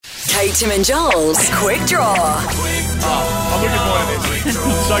Kate, Tim and Joel's Quick Draw. I'm looking forward to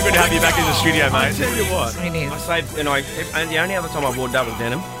this. So good to have you back in the studio, mate. Tell you what, It is. I saved, and the only other time I wore double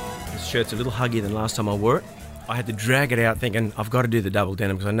denim, this shirt's a little huggier than last time I wore it. I had to drag it out thinking, I've got to do the double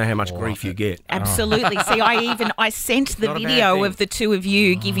denim because I know how much grief you get. Absolutely. See, I sent the Not a bad video thing. of the two of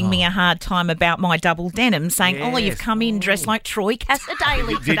you giving me a hard time about my double denim, saying, "Oh, you've Yes. come in dressed like Troy Cassadaly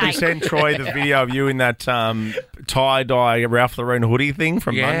Did today." you send Troy the video of you in that tie-dye Ralph Lauren hoodie thing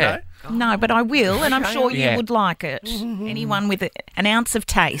from Monday? No, but I will, and I'm sure you Yeah. would like it. Anyone with an ounce of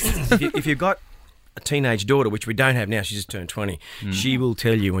taste. If you've got a teenage daughter, which we don't have now, she's just turned 20, she will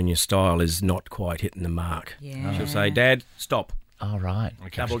tell you when your style is not quite hitting the mark. Yeah. She'll say, Dad, stop. All right.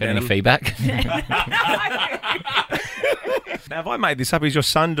 Double Got any denim. feedback? Now, have I made this up? Is your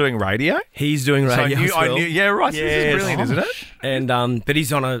son doing radio? He's doing So radio as well. yeah, right. This is Yes. brilliant, isn't it? And but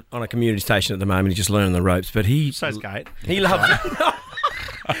he's on a community station at the moment. He's just learning the ropes. But So's Kate. he loves it.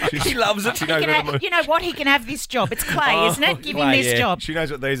 He loves it. She He knows, can have, you know what? He can have this job. It's Clay, isn't it? Give him Clay, this yeah. job. she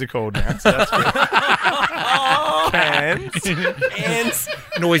knows what these are called now. So that's good. Cans.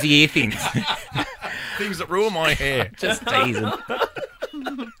 Noisy ear things. Things that ruin my hair. Just teasing.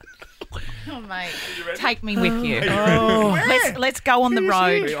 Oh, mate. Take me with you. Let's go on the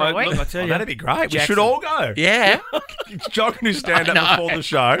road, Troy. I tell Oh, you, that'd be great. We Jackson. should all go. Yeah. John can just stand up I know. before the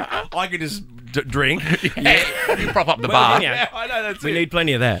show. I can just drink. You prop up the Well, bar. yeah. I know that's we it. need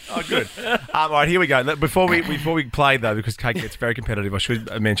plenty of that. Oh, good. All right, here we go. Before we play, though, because Kate gets very competitive, I should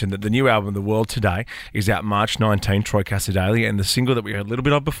mention that the new album, The World Today, is out March 19, Troy Cassadaly, and the single that we heard a little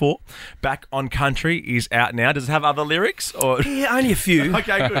bit of before, Back on Country, is out now. Does it have other lyrics? Or Yeah, only a few.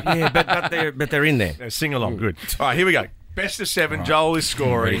 Okay, good. Yeah, but they're in there. Sing along. Good. All right, here we go. Best of 7, Joel is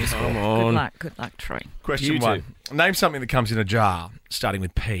scoring. Come Good on. luck, Troy. Question You 1. Name something that comes in a jar, starting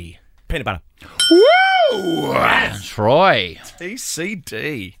with P. Peanut butter. Troy.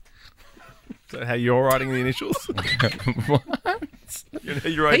 TCD. Is that how you're writing the initials?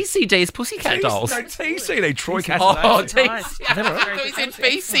 You're writing PCD is Pussycat Dolls. No, TCD, Troy Oh, Cassadaly. He's in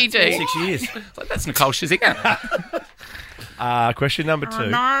PCD. 6 years. That's Nicole Scherzinger. Question number 2.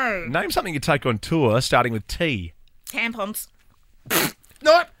 No. Name something you take on tour, starting with T. Tampons.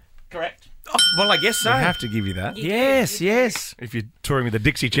 Not correct. Oh, well, I guess so. I have to give you that. Yes, yes. If you're touring with the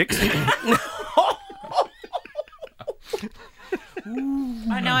Dixie Chicks.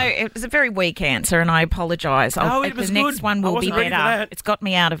 I know it was a very weak answer, and I apologise. No, it was the next good. one I will be wasn't ready for better. that. It's got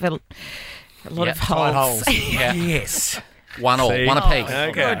me out of a lot Yeah, of tight holes. holes. Yeah. Yes. One all. See? One apiece.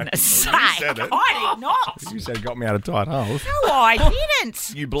 Okay. Goodness sake! said it. I did not. You said got me out of tight holes. No, I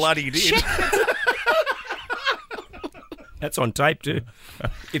didn't. You bloody did. That's on tape too.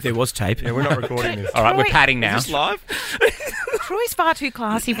 If there was tape. Yeah, we're not recording this. All right, we're Troy- padding now. Is this live? Troy's far too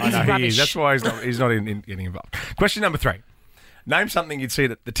classy for I this know, he rubbish. is. That's why he's not in getting involved. Question number 3. Name something you'd see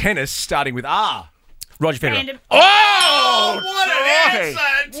at the tennis starting with R. Roger Federer. Random. Oh, What an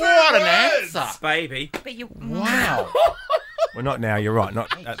answer! What an answer. Baby. But you, Wow. Well, not now. You're right.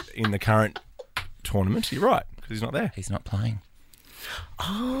 Not in the current tournament. You're right because he's not there. He's not playing.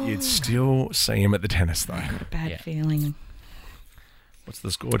 You'd still see him at the tennis though. bad feeling. What's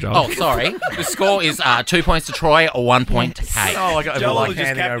the score, Joel? Oh, sorry. The score is 2 points to Troy or 1 point to Kate. Oh, I got Joel like was just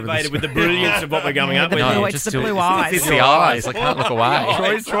handing over captivated the with the brilliance of what we're coming up with. No, It's just the do- blue eyes. It's the eyes. I can't look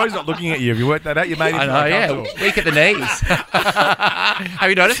away. Troy's not looking at you. Have you worked that out? You made him I feel know, yeah. uncomfortable. Weak at the knees. Have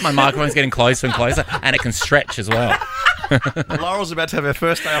you noticed my microphone's getting closer and closer, and it can stretch as well? Laurel's about to have her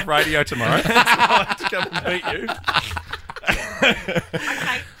first day off radio tomorrow. I'll have to come and meet you.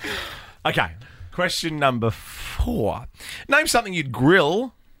 Okay. Question number 4. Name something you'd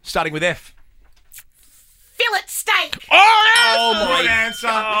grill starting with F. Fillet steak. Oh, my good answer.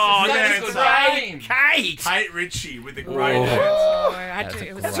 God, Good that's answer. Kate. Kate Ritchie with the great Oh, answer.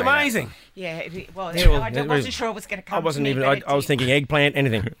 it was That's amazing. Yeah, it was. Yeah, well, I it was- wasn't sure it was going to come. I wasn't to me, even. but it I was did. thinking eggplant,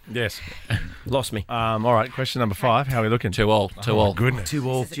 anything. Yes. Lost me. All right. Question number 5. How are we looking? 2 all. 2 all. Goodness. 2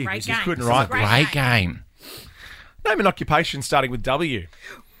 all. This is a great game. couldn't This is write. a Great game. Name an occupation starting with W.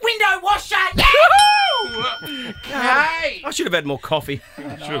 Window washer. Hey! I should have had more coffee.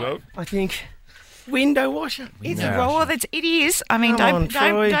 Should have. I think. Window washer. It's No. well, it is. I mean, Come on,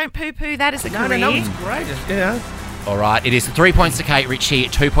 Troy. don't poo-poo that as a No, career. no, it's great. Yeah. All right, it is 3 points to Kate Ritchie,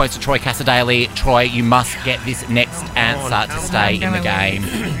 2 points to Troy Cassadaly. Troy, you must get this next answer to stay in the game.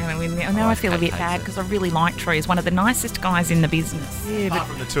 Now I feel a bit bad because I really like Troy. He's one of the nicest guys in the business. Yeah, Apart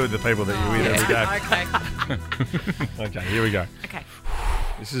from the two of the people that you're with every day. Okay. Okay, here we go. Okay.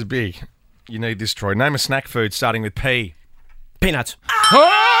 This is big. You need this, Troy. Name a snack food starting with P. Peanuts.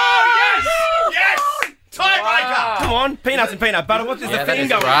 Oh, yes! Yes! Tiebreaker! Come on. Peanuts and peanut butter. What is Yeah, the that theme is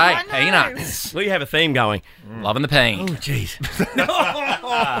going? great. Peanuts. Well, you have a theme going. Loving the peen. Jeez.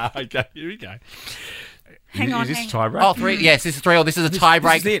 Okay, here we go. Hang on, Is this hang a tie break? Oh, 3. Yes, this is 3 all. This is a tie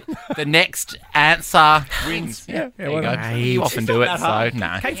break. This is The next answer wins. Yeah, There you why go. not? You often do it, so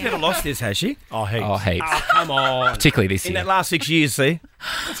no. Kate's never lost this, has she? Oh, heaps. Oh, heaps. Oh, come on. Particularly this In year. that last 6 years, see?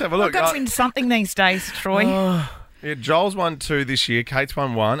 Let's have a I've look. got to win something these days, Troy. Yeah, Joel's won 2 this year. Kate's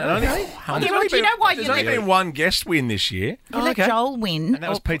won 1. And only, Yeah, well, do you know why there's you only let- been 1 guest win this year, You let okay. Joel win. and that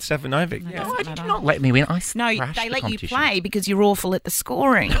was Pete Stefanovic. Yeah. Why did you not let me win? I No, crashed they the let you competition. play because you're awful at the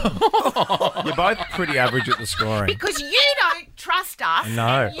scoring. You're both pretty average at the scoring. Because you don't trust us. No,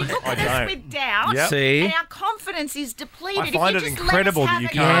 and you look I at us don't. with doubt. Yep. See? And our confidence is depleted. I find if it you just incredible let us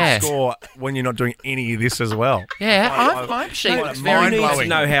that you have can't Yeah. score when you're not doing any of this as well. Yeah, my sheet no, looks no, very mind Needs blowing. to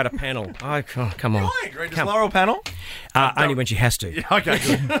know how to panel. Oh, come on. I agree. Does Laurel panel? Only when she has to. Okay,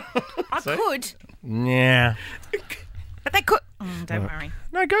 good. I could, Yeah. but they could. Don't worry.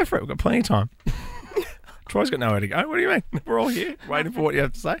 No, go for it. We've got plenty of time. Troy's got nowhere to go. What do you mean? We're all here waiting for what you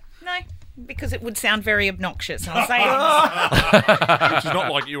have to say. No, because it would sound very obnoxious. I'll say it. Which is not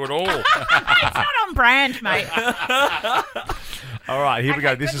like you at all. It's not on brand, mate. All right, here we go.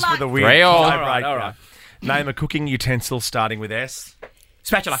 Okay, This good is for luck. the win. 3-3. Tiebreaker. All right. Name a cooking utensil starting with S.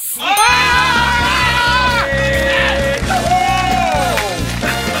 Spatula.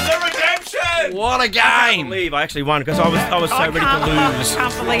 What a I game! believe I actually won because I was so ready to lose. I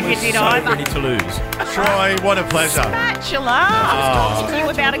can't believe you did So either. ready to lose. Troy, what a pleasure. Spatula. I was talking to you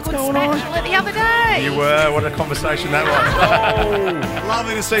about a good spatula the other day. You were. What a conversation that was.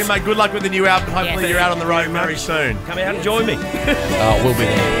 Lovely to see you, mate. Good luck with the new album. Hopefully Yes. you're out on the road very soon. Come out and join me. Oh, we'll be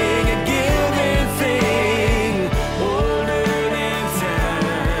there.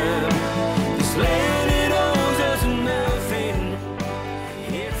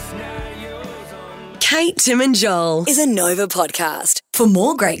 Kate, Tim and Joel is a Nova podcast. For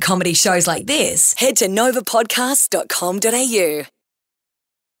more great comedy shows like this, head to novapodcast.com.au.